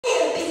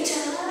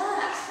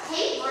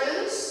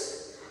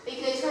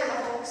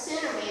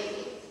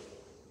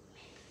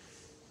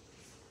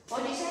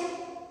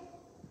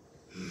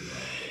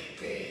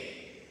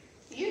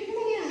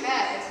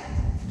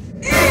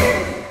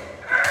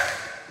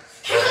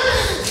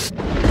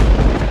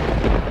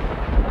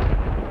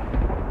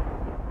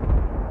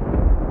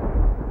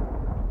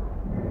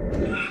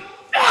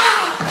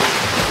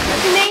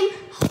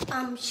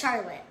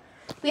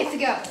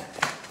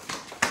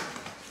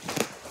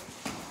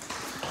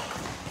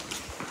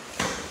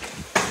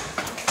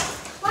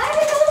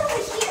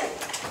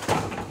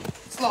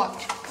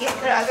Get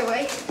it out of the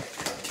way.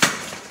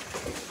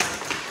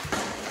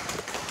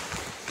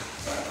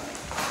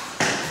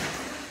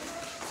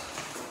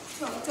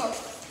 Let's go.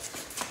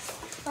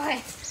 Okay,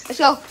 let's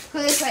go. Go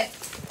this way.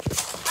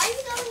 Are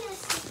you going in a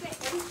secret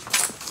room?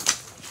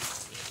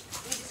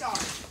 It's on.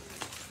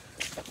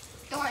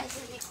 Don't ask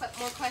any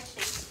more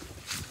questions.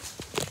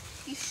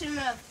 You shouldn't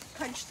have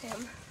punched him. I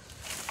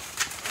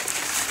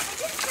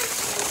just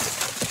punched him.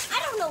 I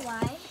don't know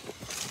why.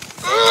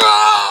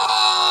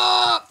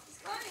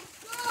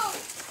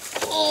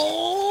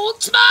 Oh,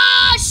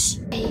 smash!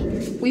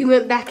 We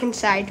went back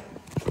inside.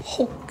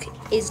 Hulk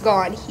is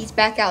gone. He's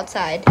back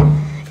outside.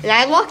 And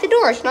I locked the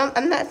doors. No,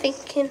 I'm not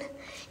thinking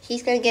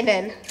he's gonna get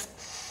in.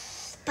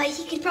 But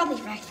he could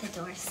probably wreck the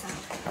door, so.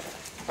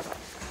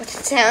 What's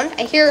the sound?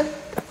 I hear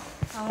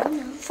Oh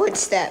no.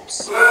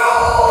 footsteps.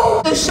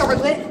 Oh,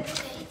 Charlotte.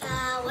 Okay,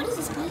 what is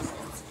this place? Is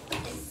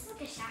this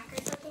like a shack or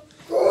something?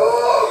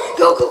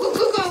 Go, go, go,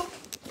 go, go.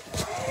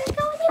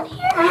 Going in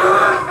here.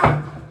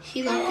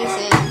 He locked us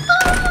in. Oh.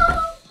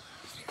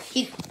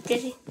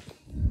 Did he?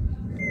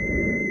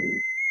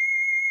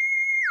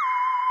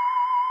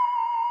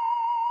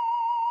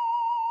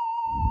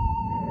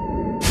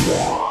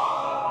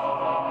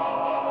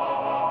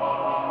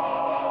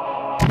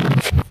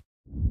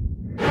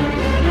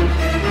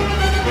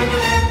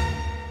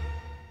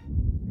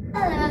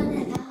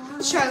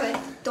 Charlotte,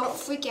 don't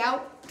freak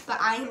out,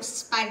 but I am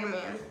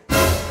Spider-Man.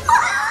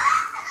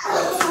 I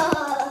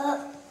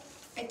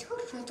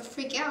told you not to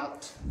freak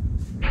out.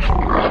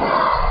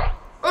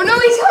 Oh no,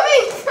 he's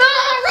coming!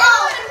 Ah,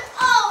 run!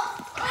 Oh,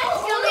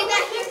 He'll be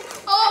back here.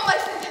 Oh my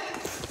God.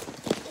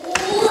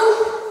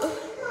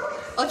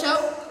 Watch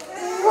out.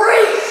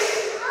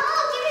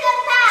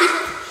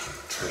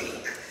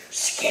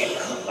 Skin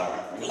color.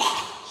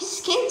 His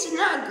skin's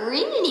not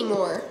green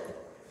anymore.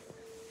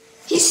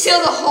 He's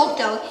still the Hulk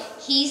though.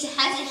 He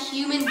has a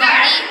human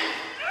body,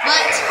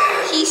 but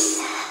he's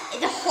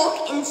the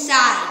Hulk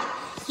inside.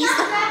 He's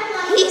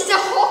the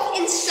Hulk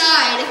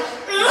inside,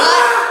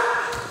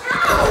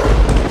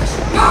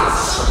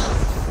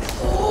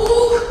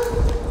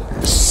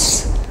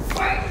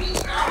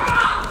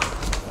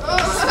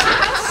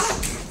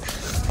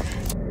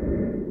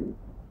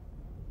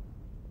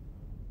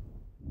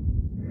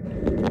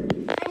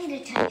 I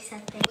need to tell you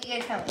something. You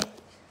gotta tell me.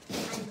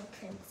 I'm a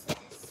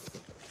princess.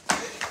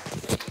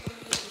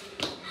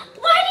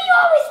 Why do you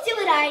always do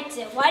what I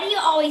do? Why do you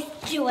always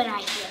do what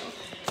I do?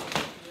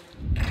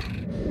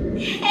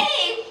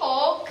 Hey,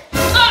 Hulk.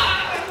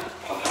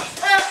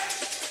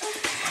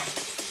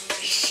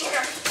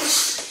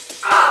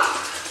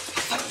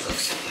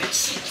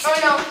 Oh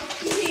no.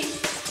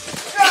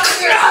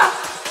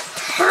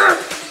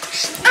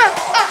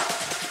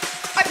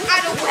 I'm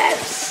out of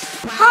webs.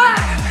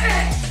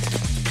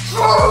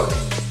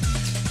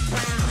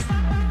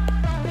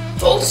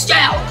 Hold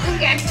still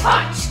and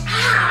punch.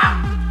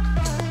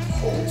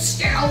 Hold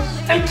still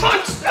and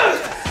punch.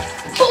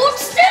 Hold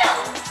still.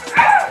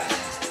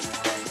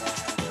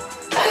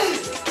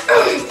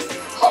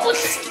 Hold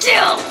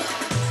still.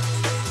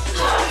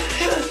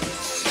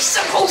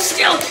 So hold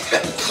still. I'm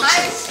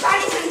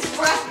Spidey's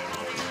breath.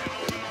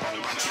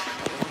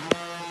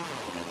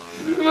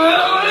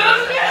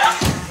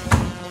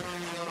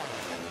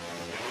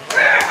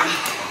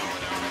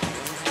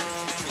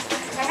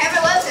 I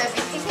haven't loved him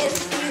because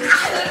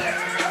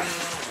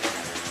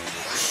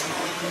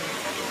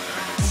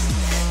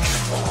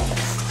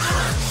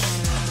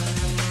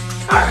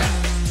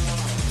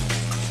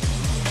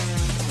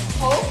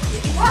Hulk, we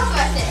can talk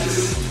about this.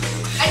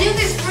 I knew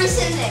there's Bruce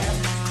in there.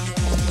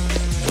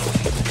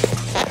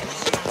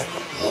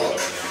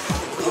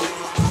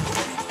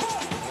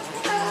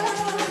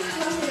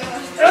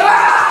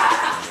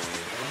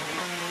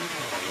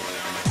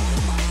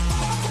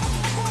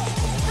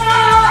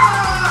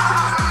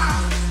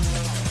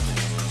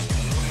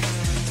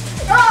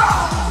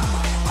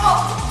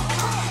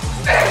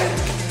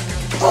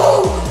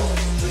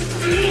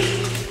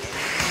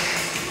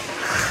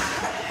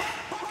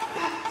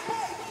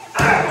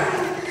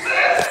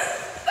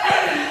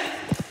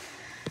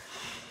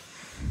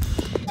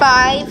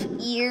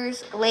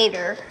 Years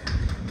later,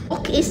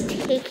 Hulk is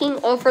taking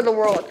over the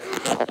world.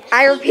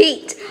 I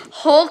repeat,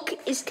 Hulk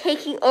is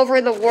taking over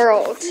the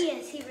world. He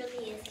is. He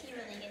really is. He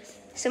really is.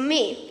 So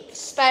me,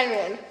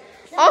 Spider-Man.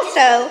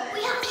 Also,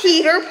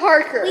 Peter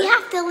Parker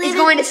is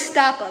going to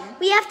stop him.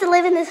 We have to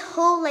live in this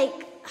whole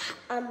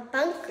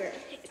bunker.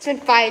 It's been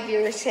 5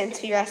 years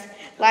since we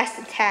last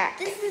attacked.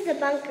 This is the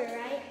bunker,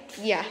 right?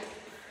 Yeah.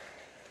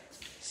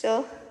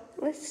 So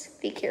let's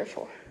be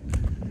careful.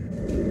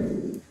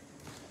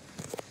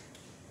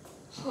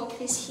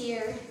 Hulk is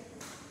here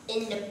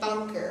in the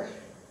bunker.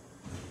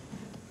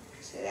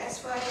 So that's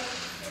why.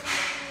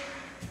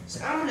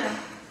 So I'm gonna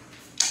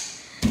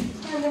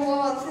climb the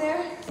wall up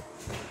there.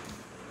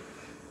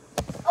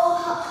 Oh,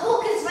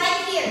 Hulk is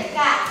right here,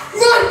 guys.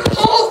 Run,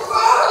 Hulk!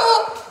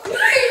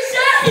 What are you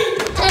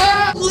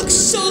saying? Looks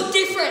so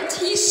different.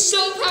 He's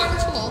so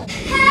powerful.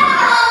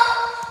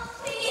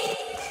 Help! Please.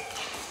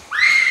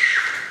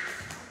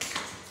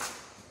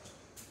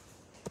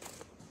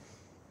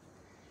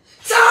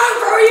 Stop!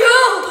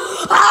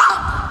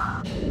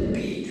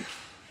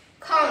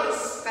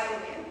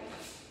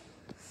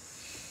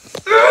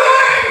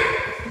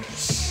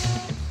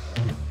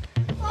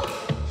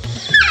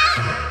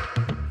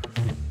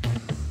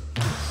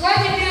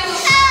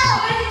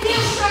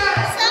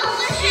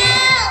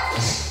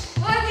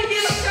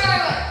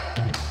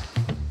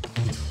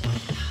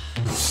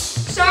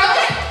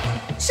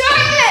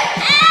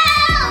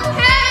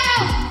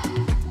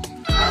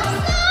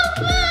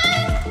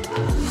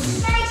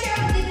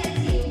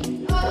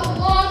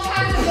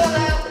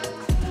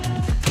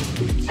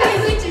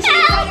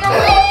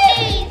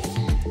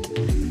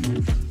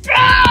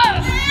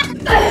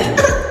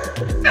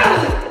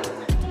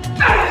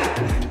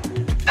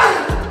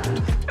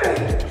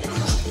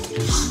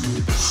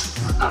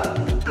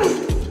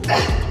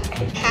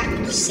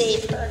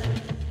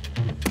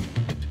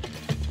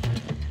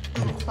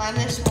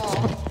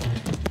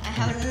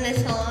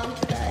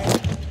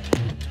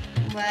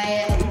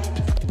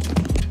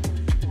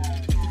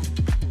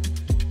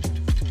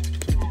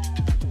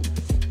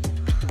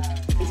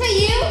 Is that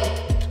you?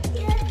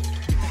 Yes.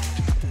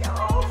 No,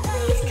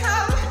 please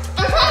come.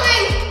 I'm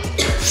coming.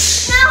 No.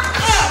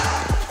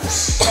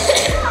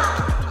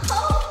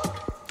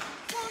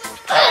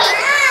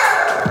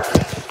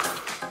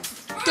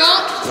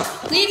 Don't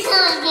leave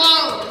her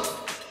alone.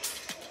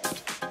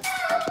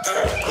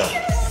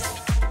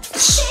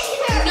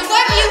 No,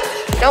 what you?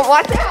 Don't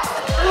watch that.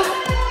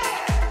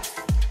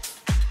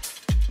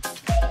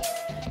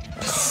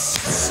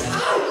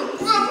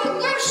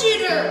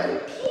 Shooter.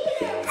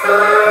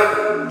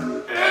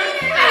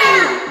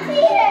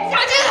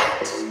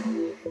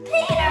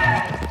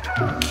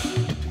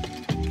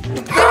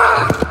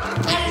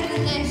 Better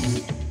than this.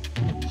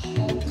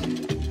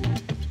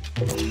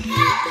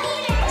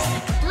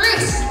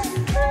 Bruce.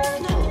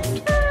 No.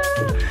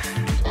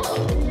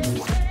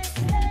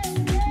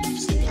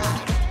 She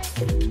died.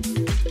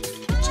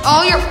 It's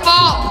all your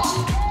fault.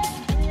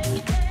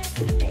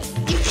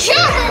 You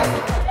killed her.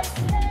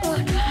 What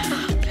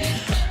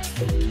happened?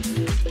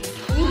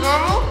 Are you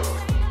normal?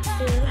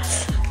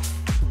 Yes.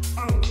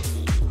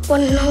 Well,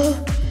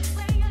 no.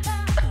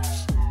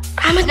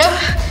 I'm a No.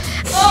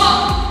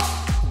 Oh.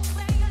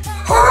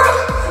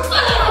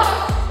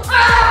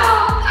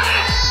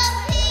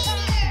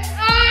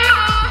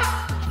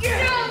 You're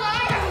still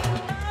alive.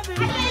 I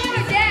thought you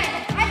were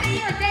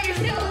dead. You're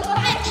still alive. I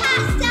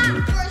passed out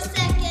for a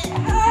second.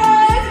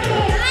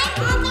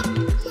 I'm on the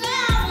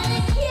ground and I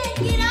can't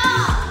get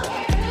up.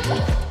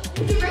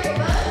 Did you break a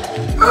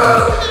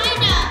bone?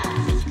 Kinda.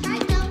 Try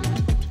to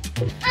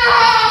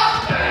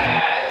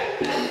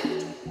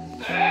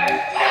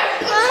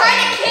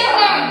kill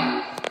him.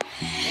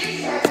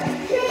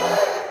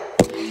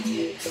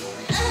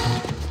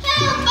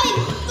 Help! My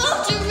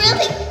bones are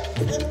really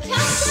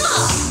packed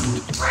up.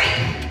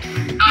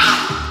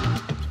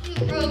 You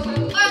broke my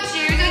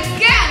punches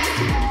again.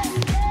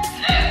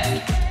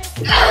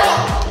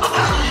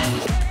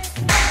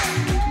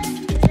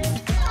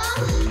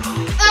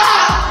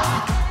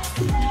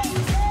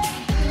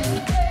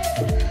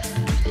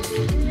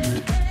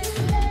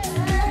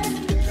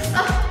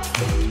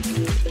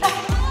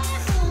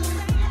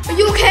 Are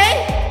you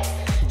okay?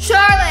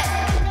 Charlotte!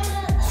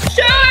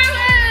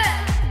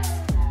 Charlotte!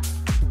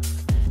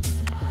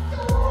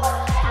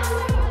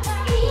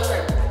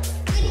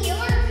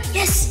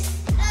 Yes.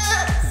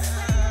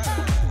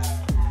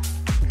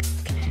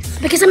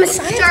 Because I'm a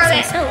scientist Charlotte,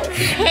 myself.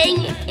 hang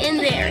in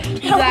there. You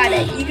got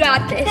it. You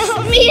got this.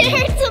 Help me, it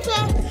hurts so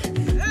bad.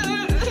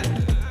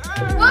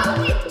 Why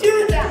would you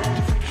do that?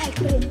 I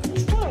couldn't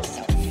control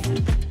myself.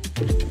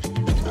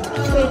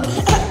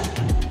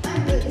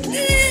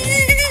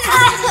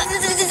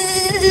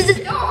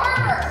 Go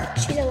her!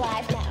 She's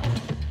alive now.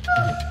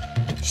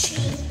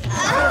 She's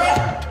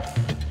alive.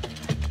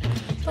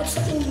 But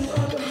something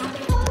wrong will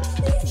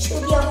happen.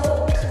 She'll be a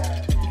Hulk.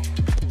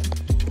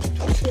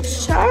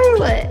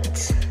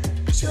 Charlotte.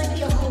 She would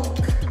be a Hulk.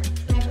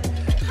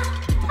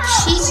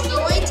 She's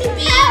going to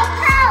be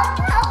Help!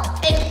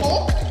 a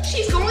Hulk?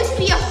 She's going to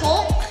be a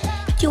Hulk?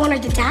 Do you want her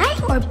to die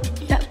or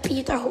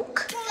be the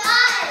Hulk?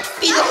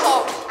 Be the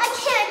Hulk. I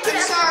can't get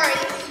I'm up. sorry.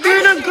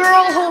 You're the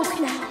girl Hulk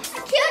now. I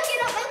can't get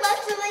up. My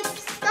legs are like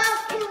stuck.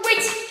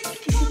 Wait.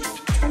 You should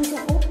turn to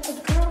Hulk, a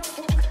girl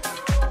Hulk.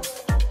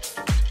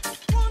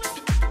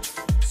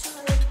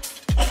 Sorry.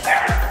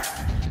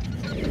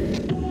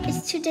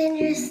 It's too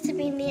dangerous to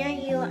be near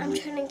you. I'm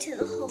turning to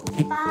the Hulk.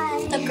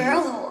 Bye. The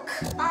girl Hulk.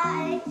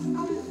 Bye.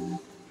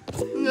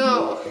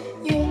 No.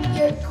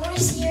 You're going to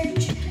see her.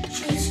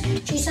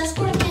 She's just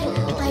going to get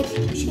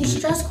she's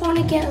just going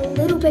to get a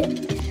little bit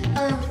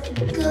of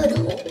good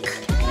Hulk.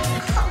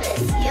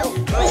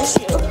 Bless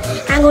you.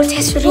 I'm going to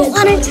test for you. A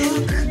good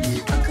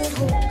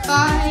Hulk.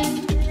 Bye.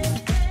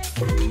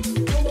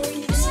 What were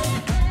you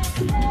saying?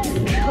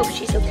 I hope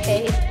she's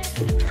okay.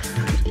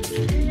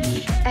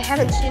 I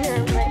haven't seen her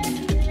in like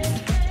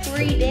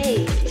 3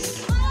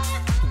 days.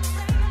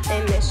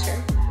 I miss her.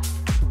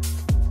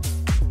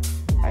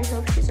 I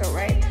hope she's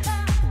alright.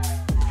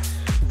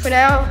 For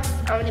now,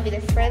 I'm gonna be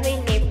the friendly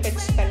neighborhood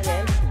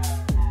Spider-Man.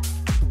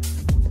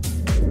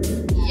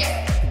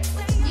 Yeah,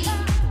 that's me.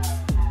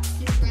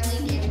 The friendly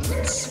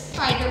neighborhood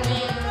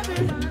Spider-Man.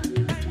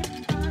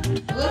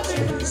 Looks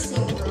like this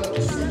thing broke,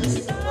 so this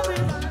is a work.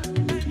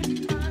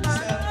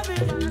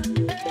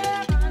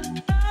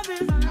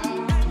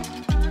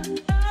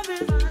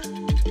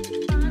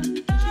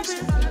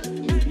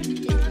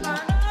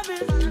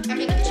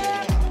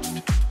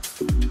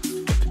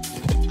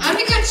 I'm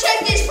gonna go check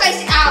this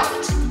place out.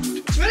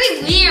 It's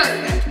really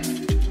weird.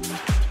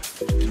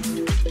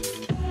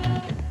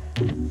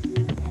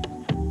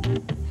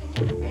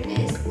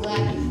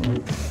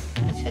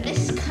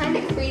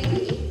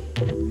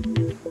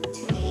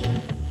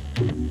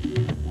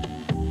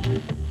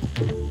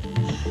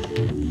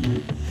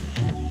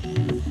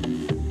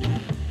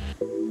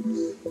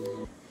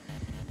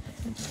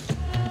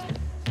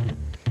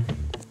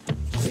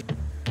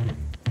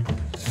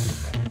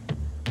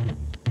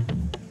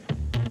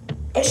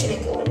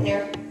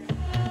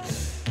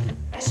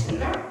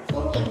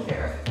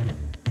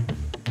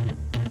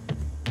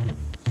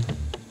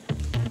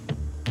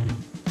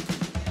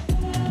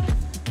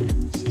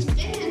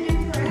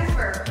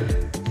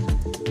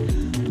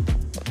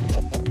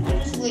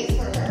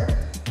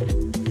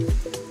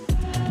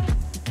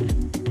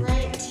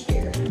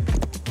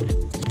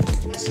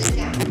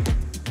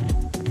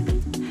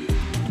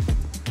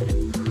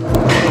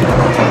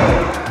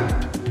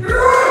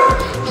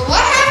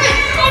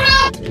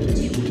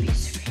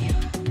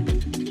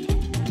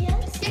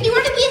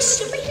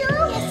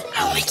 superhero? Yes,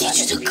 I'll make you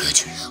the good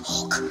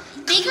Hulk.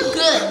 Make her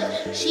good.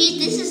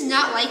 This is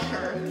not like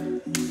her.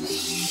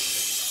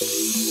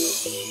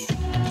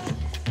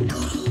 Good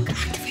Hulk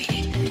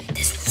activated.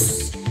 This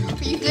is.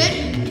 Are you good?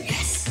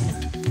 Yes.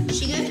 Is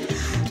she good?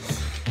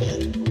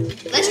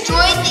 Let's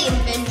join the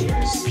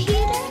Avengers. Peter.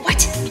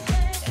 What?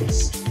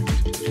 Yes.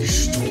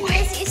 I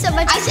miss you so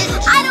much. I said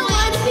I don't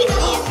want to be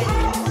the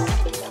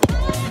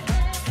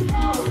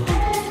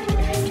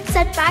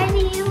said bye to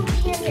you,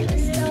 and it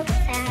was so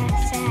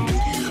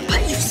sad.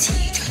 But you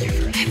see each other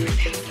forever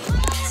now.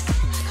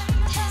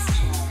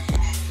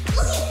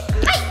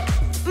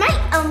 My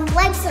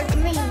legs are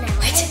green now.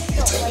 Wait, I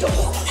don't turn like to it.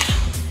 Hulk now.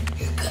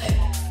 You're good.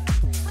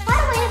 Why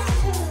do I have to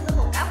turn into the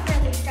Hulk? I'm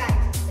really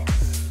trying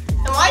this.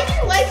 And why do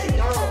you like the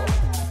girl?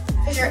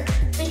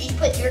 Because you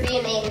put your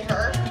DNA in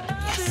her.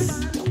 Yes.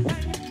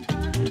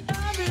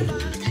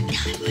 That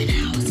time when I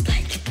was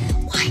like,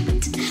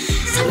 what?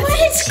 Some of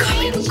it's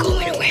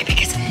going away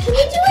because. Can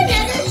we do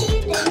another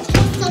DNA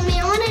test on me?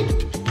 I want to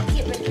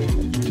get rid of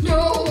that. No.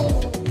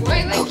 Why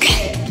like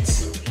Okay. it?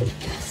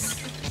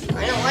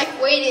 I don't like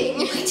waiting.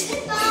 Wait.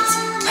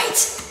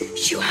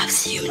 You have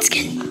human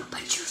skin,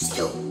 but you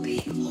still be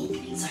Hulk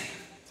inside.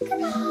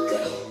 Good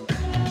Hulk.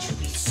 Should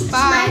be so My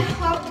Bye.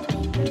 heart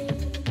will be green.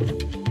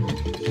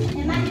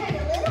 It might hurt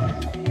a little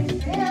because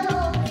it's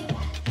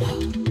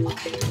real.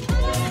 Okay.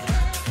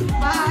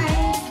 Bye.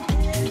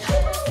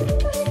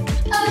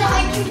 Oh, no,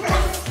 I can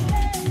breath.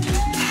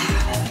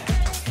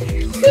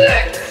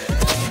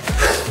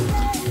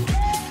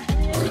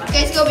 You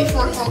guys go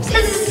before Hulk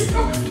says.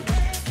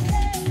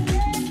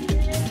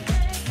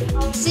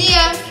 See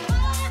ya.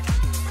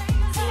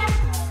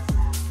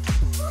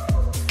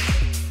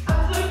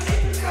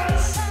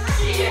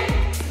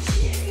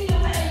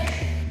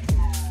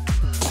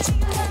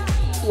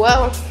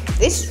 Well,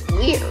 this is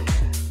weird.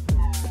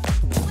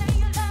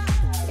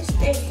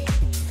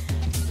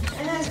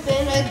 It has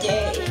been a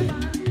day.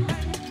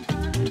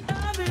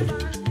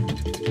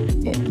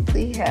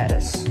 We had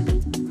us.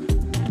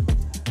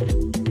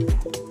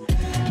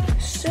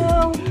 So,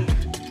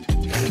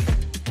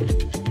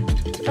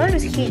 I'll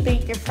just keep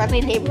being your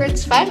friendly neighborhood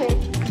Spider-Man.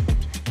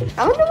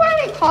 I wonder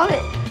why they call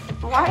it.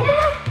 Why?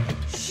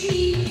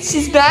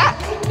 She's back.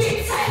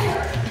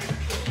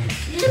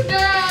 You're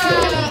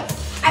back.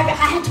 I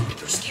had to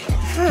be scared.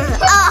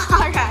 Oh,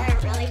 I got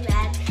hurt really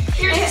bad.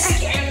 You're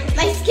scared.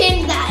 My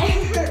skin got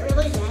hurt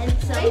really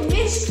bad. So. I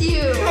missed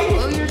you.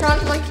 Oh, you were gone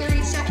for like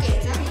 30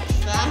 seconds. That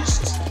was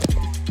fast.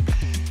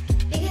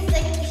 Because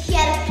like he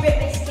had to rip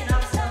my skin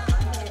off so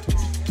hard.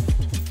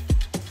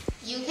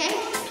 You okay?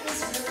 It was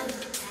really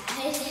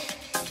bad.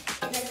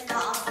 It like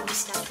got off and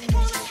stuff.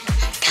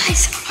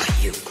 Guys, are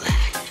you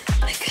glad?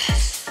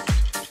 Because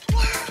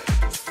we're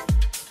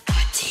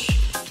a team.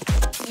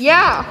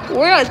 Yeah,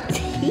 we're a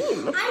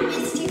team. I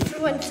missed you for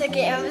 1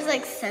 second. I was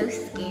like so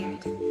scared.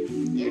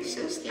 You're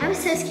so I scared. was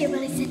so scared when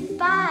I said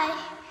bye.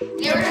 You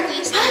were really By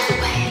the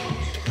scared. way,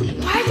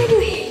 why did you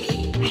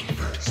hit me at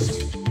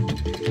first?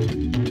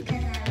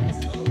 Because I was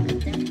old.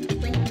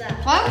 Like that.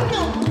 Why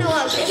would no, I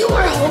was You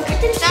were Hulk. the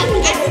first time we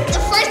met.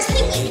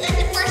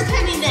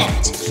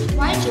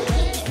 Why did you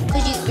hit him?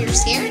 Because you're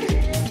scared? I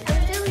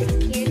was really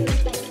scared.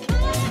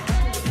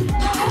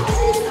 I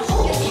wasn't even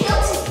Hulk.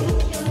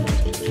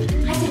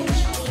 I didn't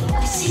kill you. I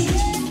saved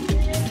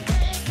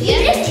you. You Yeah.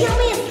 didn't kill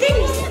me and then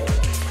you said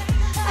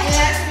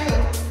That's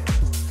true.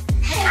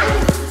 I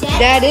was dead.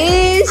 That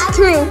is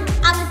true.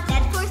 I was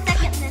dead for a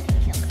second and then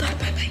he killed me. Bye.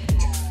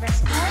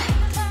 Rescue.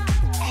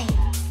 Hey,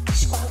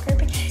 Squawker,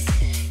 because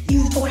you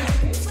don't have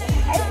to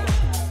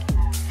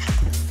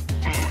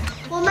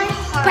Well, my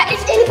heart. But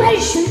if anybody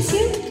shoots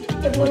you,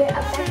 it wouldn't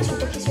affect you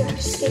because your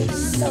skin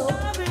is so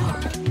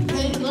hard.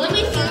 Let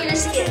me feel your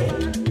skin.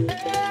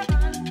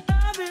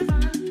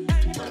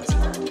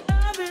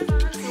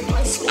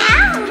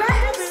 Ow, that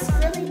hurts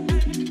really.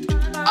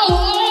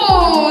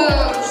 Oh!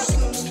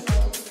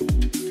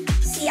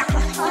 See, I'm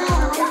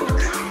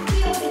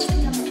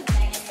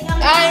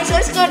Guys,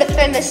 let's go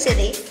defend the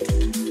city.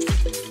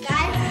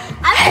 Guys,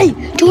 Hey,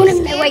 do you want to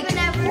wait, wait?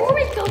 before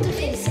we go to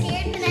be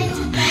scared when I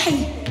Hey,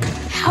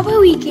 how about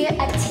we get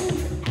a team?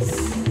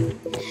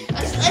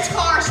 Let's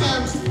call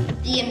ourselves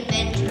the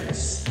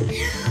Avengers.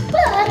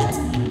 But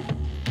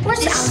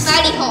The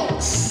Spidey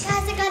Hulks.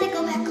 guys, I gotta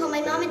go back home.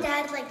 My mom and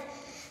dad, like,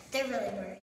 they're really worried.